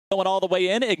Going all the way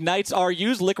in, ignites are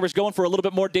used. Licorice going for a little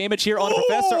bit more damage here on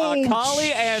Professor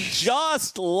Akali, and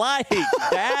just like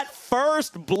that,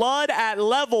 first blood at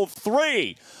level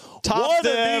 3. One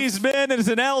of these men is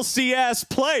an LCS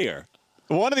player.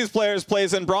 One of these players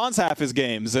plays in bronze half his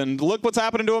games, and look what's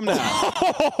happening to him now.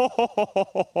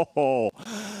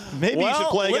 Maybe you should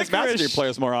play against Master Tier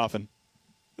players more often.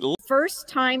 First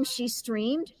time she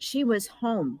streamed, she was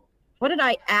home. What did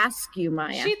I ask you,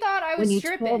 Maya? She thought I was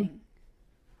stripping.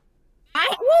 I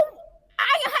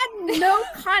had no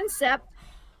concept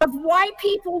of why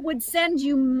people would send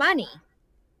you money.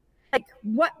 Like,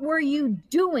 what were you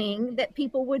doing that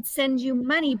people would send you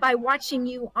money by watching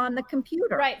you on the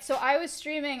computer? Right, so I was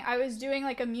streaming, I was doing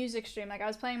like a music stream, like I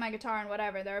was playing my guitar and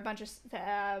whatever. There were a bunch of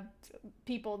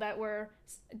people that were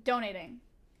donating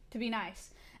to be nice.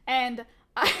 And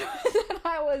I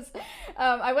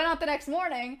went out the next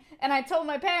morning and I told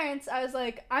my parents, I was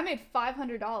like, I made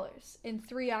 $500 in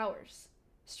 3 hours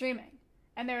streaming.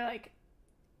 And they were like,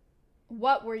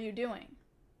 what were you doing?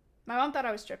 My mom thought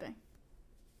I was stripping.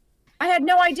 I had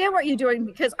no idea what you're doing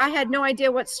because I had no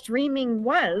idea what streaming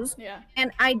was. Yeah.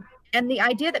 And the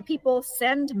idea that people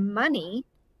send money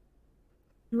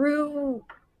through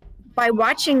by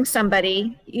watching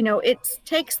somebody, you know, it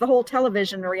takes the whole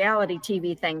television reality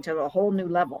TV thing to a whole new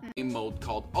level. A mode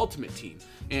called Ultimate Team,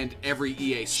 and every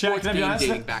EA Sports game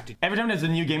dating back to... Every time there's a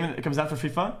new game that comes out for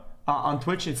FIFA, on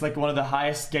Twitch, it's like one of the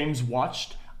highest games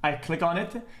watched. I click on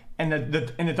it, and in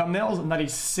the thumbnails, not a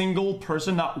single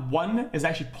person, not one, is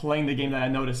actually playing the game that I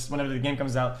noticed whenever the game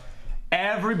comes out.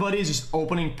 Everybody's just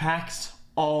opening packs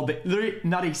all day. Literally,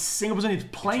 not a single person is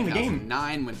playing the game.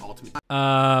 2009 when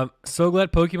Ultimate... So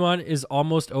glad Pokemon is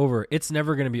almost over. It's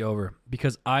never going to be over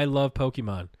because I love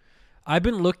Pokemon. I've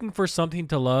been looking for something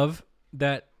to love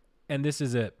and this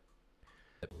is it.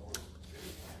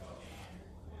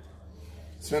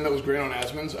 Sven, that was great on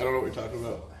Asmon's. I don't know what you're talking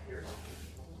about.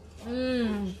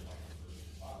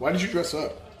 Why did you dress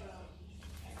up?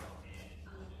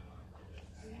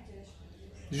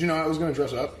 Did you know I was going to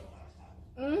dress up?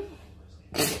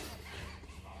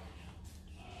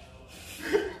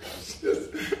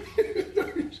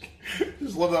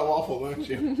 Just love that waffle, don't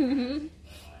you?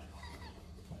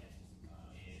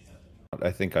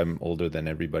 I think I'm older than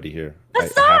everybody here.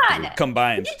 Hassan!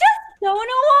 Combined. Did you just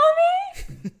stonewall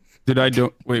me? Did I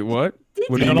do? Wait, what?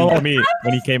 What do you know me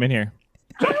when he came in here?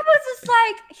 I was just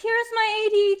like, here's my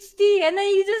ADHD, and then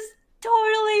you just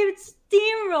totally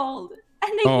steamrolled.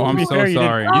 And then I'm so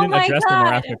sorry. You didn't address them or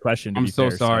ask a question. I'm so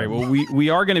sorry. Well, we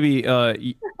are going to be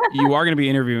you are going to be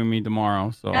interviewing me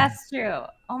tomorrow. So that's true.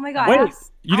 Oh my god. Wait,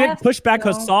 you didn't push back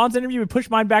Hassan's interview and push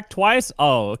mine back twice?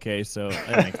 Oh, okay, so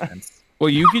that makes sense. Well,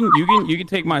 you can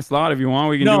take my slot if you want.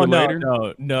 We can do it later.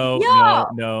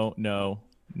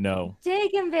 No.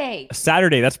 Jake and Bake.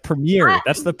 Saturday. That's premiere.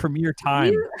 That's the premiere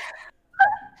time.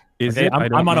 Is it?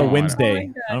 I'm on a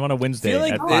Wednesday. I'm on a Wednesday.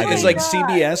 I feel like it's like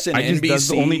CBS and NBC. That's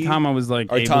the only time I was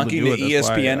like are able talking to, to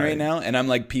ESPN right now, and I'm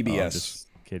like PBS. Just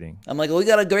kidding. I'm like, we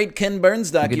got a great Ken Burns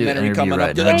documentary coming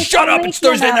up. They're like, shut up! It's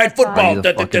Thursday Night Football.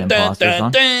 Okay,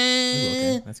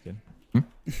 that's good.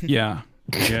 Yeah.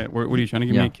 What are you trying to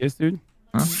give me a kiss, dude?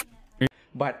 Huh?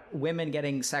 But women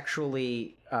getting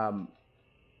sexually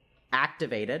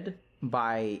activated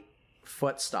by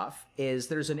foot stuff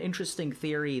there's an interesting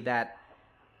theory that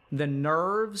the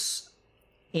nerves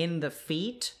in the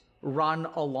feet run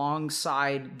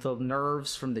alongside the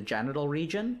nerves from the genital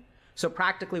region. So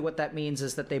practically what that means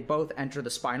is that they both enter the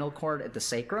spinal cord at the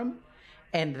sacrum,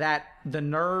 and that the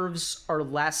nerves are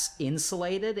less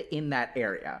insulated in that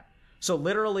area. So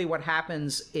literally what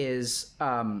happens is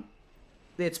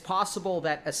it's possible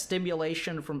that a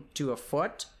stimulation to a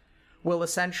foot will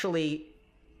essentially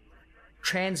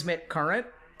transmit current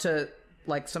to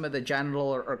like some of the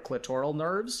genital or clitoral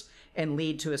nerves and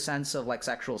lead to a sense of like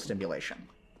sexual stimulation.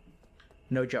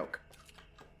 No joke.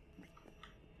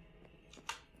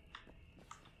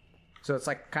 So it's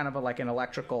like kind of like an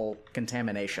electrical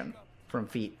contamination from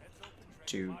feet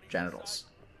to genitals.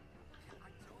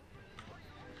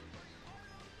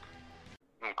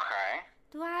 Okay.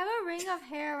 Do I have a ring of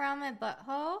hair around my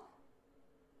butthole?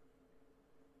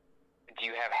 Do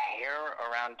you have hair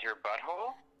around your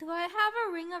butthole? Do I have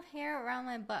a ring of hair around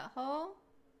my butthole?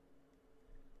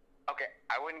 Okay,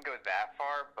 I wouldn't go that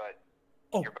far, but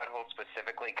your butthole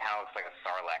specifically kind of looks like a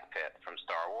sarlacc pit from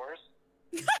Star Wars.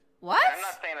 What? And I'm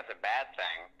not saying it's a bad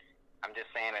thing. I'm just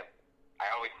saying it.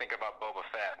 I always think about Boba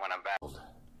Fett when I'm back.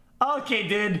 Okay,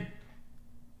 dude.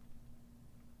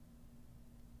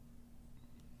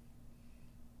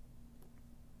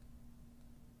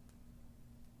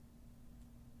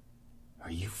 Are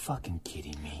you fucking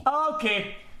kidding me?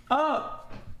 Okay.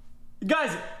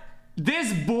 Guys,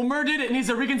 This boomer, dude, needs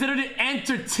to reconsider the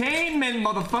entertainment,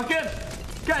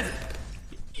 motherfucker. Guys,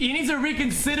 he needs to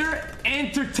reconsider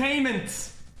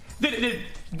entertainment. Dude,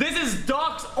 this is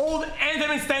Doc's old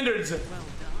entertainment standards.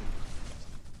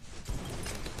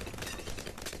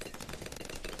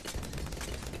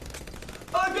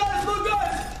 Oh, guys, look,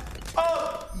 guys.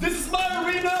 Oh, this is my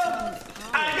arena.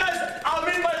 And guys, I'm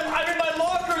in my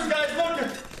lockers, guys. Look.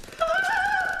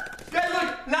 Guys,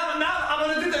 look. Now I'm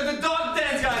gonna do the dog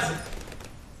dance, guys.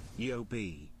 Yo,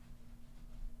 B.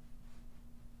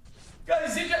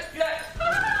 Guys, see, yeah.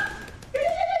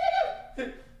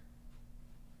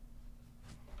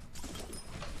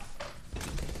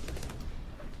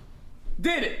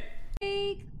 Did it?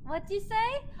 Jake, what'd you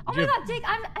say? Oh my god, Jake,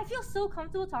 I feel so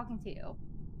comfortable talking to you.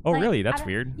 Oh, Like, really? That's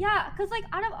weird. Yeah, because like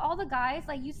out of all the guys,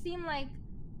 like you seem like,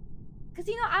 because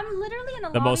you know I'm literally in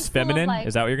a The lobby most full of, feminine? like,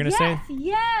 Is that what you're gonna say?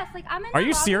 Yes, like I'm in Are a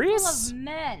you lobby serious? full of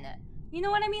men. You know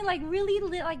what I mean? Like really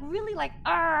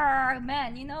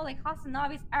men. You know, like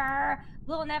Hasanabis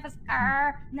Lil Nevis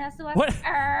Nesuas What?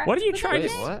 What are you But trying then,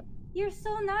 to? Jake, You're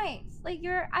so nice. Like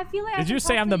I feel like I Did you can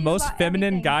say talk I'm to the you most about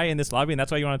feminine everything. guy in this lobby, and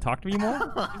that's why you want to talk to me more?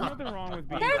 There's nothing wrong with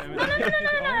being There's feminine.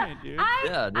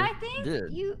 no. I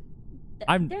think you.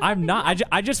 I'm not.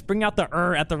 I just bring out the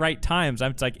at the right times.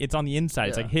 It's like it's on the inside.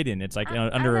 It's like hidden. It's like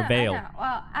under a veil. I know.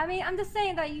 Well, I mean, I'm just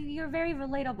saying that you're very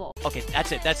relatable. Okay,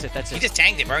 that's it. He just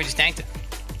tanked it, bro. He just tanked it.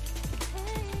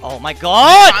 Oh my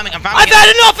god! I've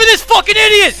had enough of this fucking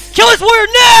idiot! Kill this warrior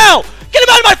now! Get him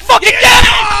out of my fucking game!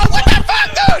 Oh, what the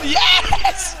fuck, dude?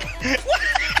 Yes!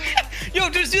 Yo,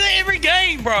 just do that every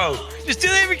game, bro. Just do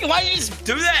that every game. Why don't you just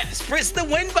do that? Just press the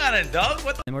win button, dog.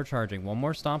 What the? And we're charging. One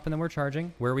more stomp and then we're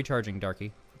charging. Where are we charging,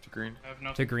 Darky? To green.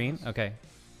 To green? Okay.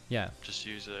 Yeah. Just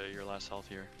use your last health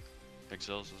here.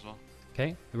 Exils as well.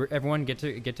 Okay. Everyone get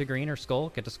to green or skull.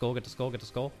 Get to skull, get to skull, get to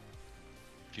skull.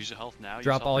 Use your health now.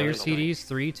 Drop all your CDs.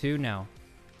 3, 2, now.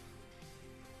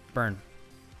 Burn.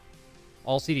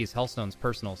 All CDs, Hellstones,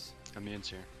 personals. Immune's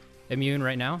here. Immune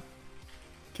right now.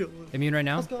 Immune right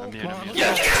now. Immune.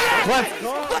 Yes! Let's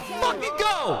fucking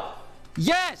go!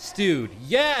 Yes, dude.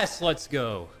 Yes, let's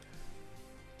go.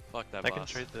 Fuck that I can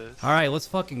boss. trade this. All right, let's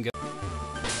fucking go.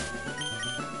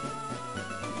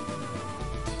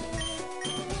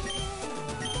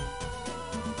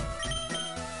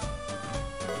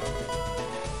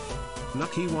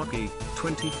 Lucky Woggy,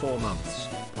 24 months.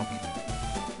 Pop.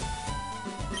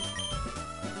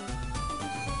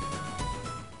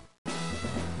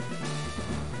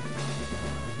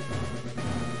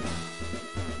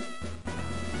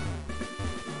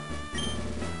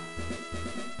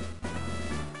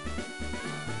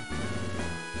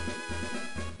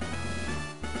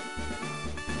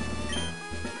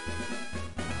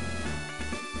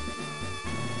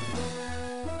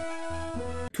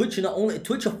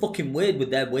 Twitch are fucking weird with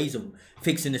their ways of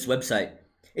fixing this website.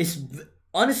 It's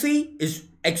honestly is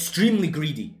extremely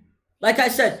greedy. Like I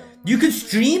said, you could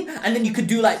stream and then you could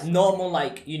do like normal,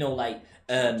 like, you know, like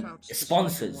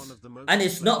sponsors, and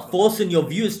it's not forcing your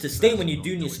viewers to stay when you're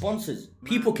doing your sponsors.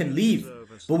 People can leave,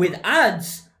 but with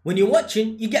ads, when you're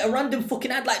watching, you get a random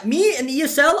fucking ad. Like me and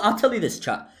ESL, I'll tell you this,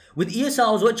 chat. With ESL,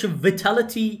 I was watching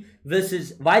Vitality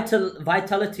versus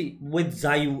Vitality with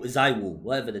Zywoo,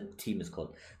 whatever the team is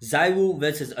called. Zywoo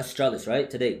versus Astralis, right?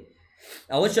 Today.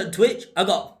 I watched it on Twitch. I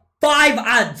got 5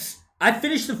 ads. I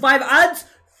finished the 5 ads.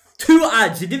 2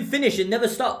 ads. It didn't finish. It never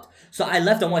stopped. So I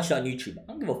left and watched it on YouTube. I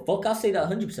don't give a fuck. I'll say that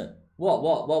 100%.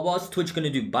 What's Twitch gonna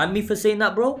do? Ban me for saying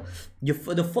that, bro?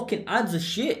 The fucking ads are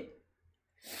shit.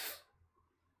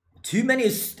 Too many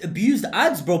abused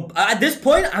ads, bro. At this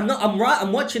point,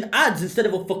 I'm watching ads instead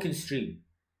of a fucking stream.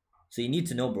 So you need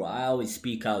to know, bro. I always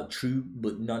speak out true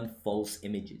but non-false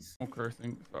images. No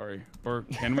cursing, sorry. Or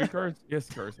can we curse? Yes,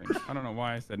 cursing. I don't know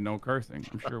why I said no cursing.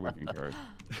 I'm sure we can curse.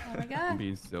 Oh my god. I'm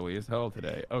being silly as hell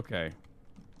today. Okay.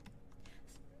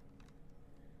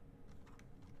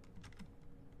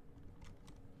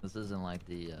 This isn't like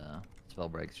the spell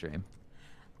break stream.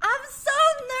 I'm so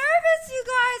nervous, you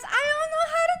guys. I don't know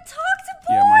how to talk to boys.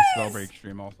 Yeah, my spell break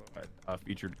stream also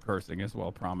featured cursing as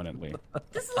well prominently.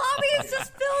 This lobby is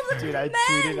just filled with Dude, I men.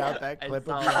 tweeted out that clip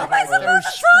of How am I supposed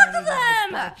to talk to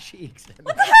them?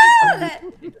 What the hell?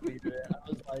 I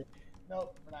was like,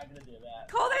 nope, we're not gonna do that.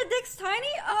 Call their dicks tiny?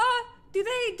 Do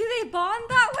they bond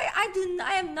that way?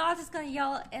 I am not just gonna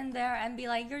yell in there and be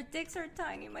like, your dicks are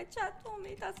tiny. My chat told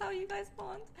me that's how you guys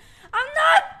bond. I'm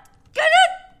not gonna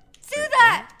do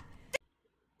that.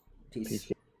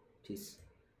 Peace. Peace.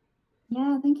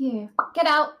 Yeah, thank you. Get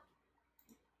out.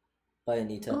 Bye,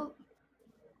 Anita. Oh.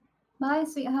 Bye,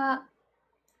 sweetheart.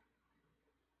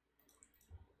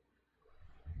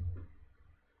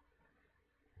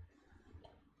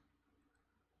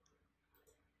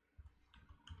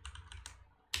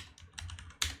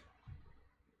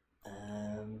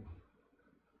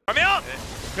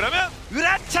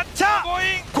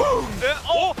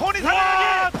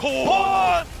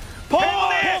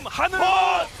 하늘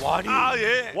와리. 아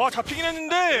예. 와 잡히긴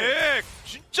했는데 예.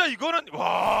 진짜 이거는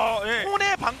와 예.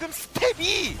 폰의 방금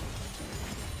스텝이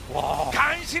와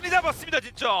간신히 잡았습니다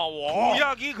진짜. 와.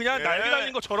 공약이 그냥 날개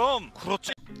달린 것처럼.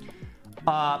 그렇지.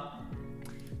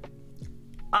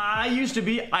 I used to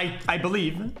be, I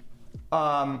believe,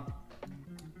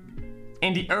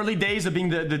 in the early days of being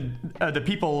the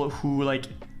people who like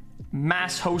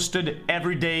mass hosted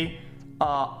every day,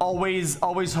 always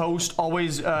host,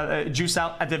 always juice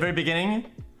out at the very beginning.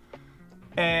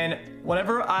 And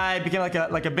whenever I became like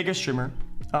a bigger streamer,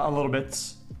 a little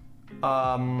bit,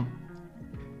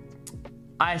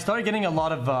 I started getting a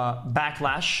lot of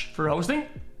backlash for hosting,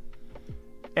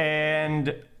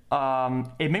 and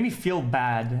it made me feel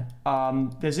bad.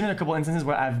 There's even a couple instances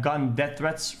where I've gotten death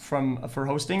threats for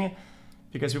hosting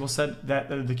because people said that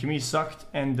the community sucked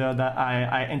and that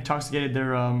I intoxicated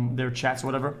their chats or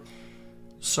whatever.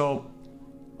 So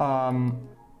that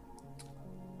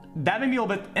made me a little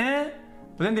bit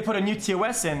but then they put a new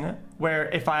TOS in where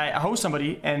if I host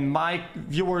somebody and my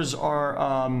viewers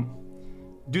are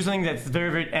do something that's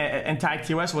very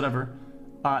anti-TOS or whatever,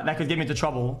 that could get me into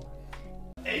trouble.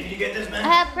 Hey, did you get this, man? I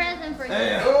have a present for you.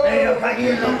 Hey, yo, can I get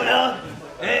you something else?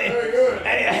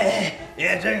 Hey,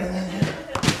 yeah, check it.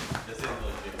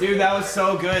 Dude, that was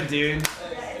so good, dude.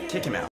 Kick him out.